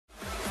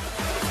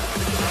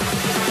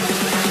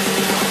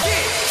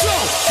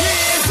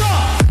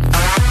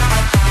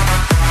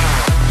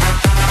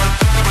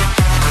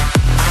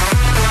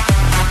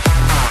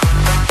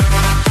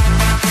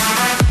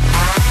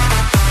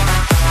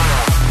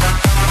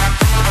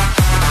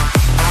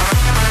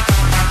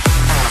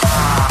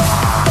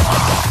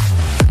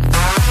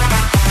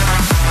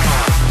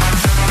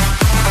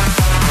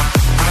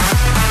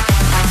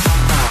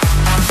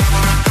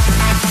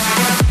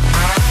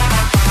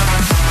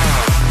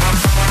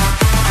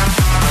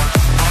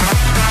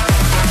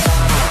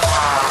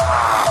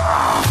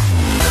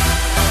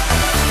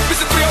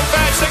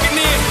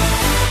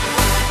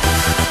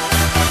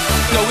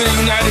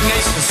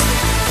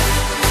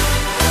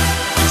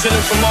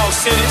from all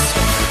cities,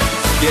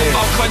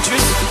 all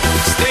countries,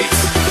 states,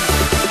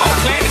 all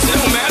planets, it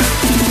don't matter.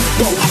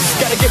 Whoa,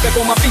 gotta get back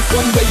on my feet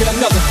one way or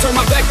another. Turn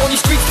my back on these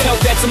streets, tell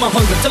that to my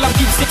hunger. Till I'm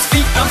deep 6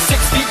 feet, I'm 6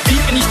 feet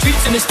deep in these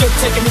streets, and it's still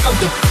taking me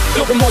under.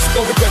 No remorse,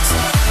 no regrets,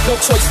 no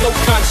choice, no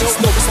conscience,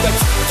 no respect.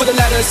 For the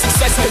ladder of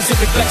success, cause it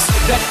reflects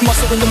that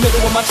muscle in the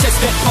middle of my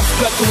chest that pumps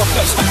blood through my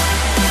flesh.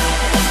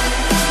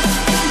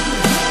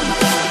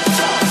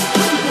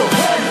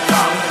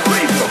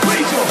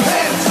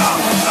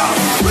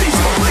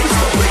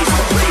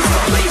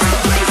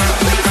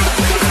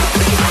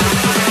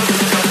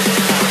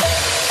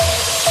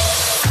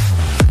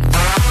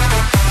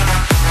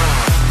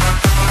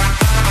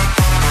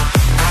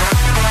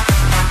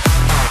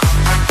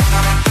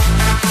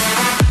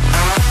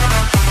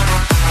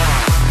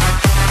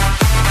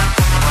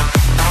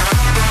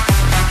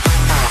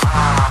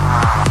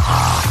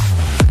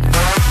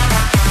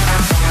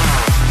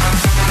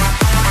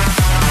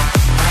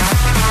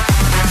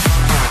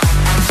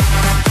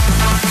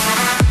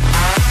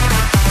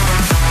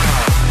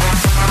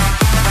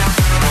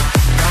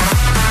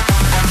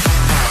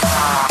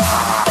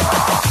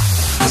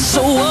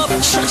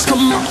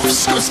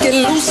 Skirts get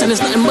loose and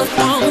it's nothing but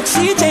fun.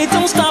 TJ,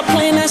 don't stop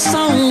playing that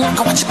song.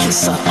 I watch you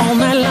kiss her all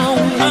night long.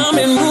 I'm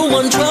in room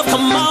 112,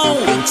 come on.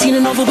 18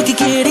 and over, we could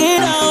get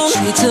it on.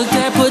 She took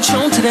that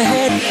Patron to the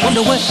head.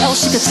 Wonder what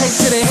else she could take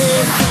to the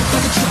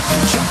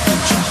head.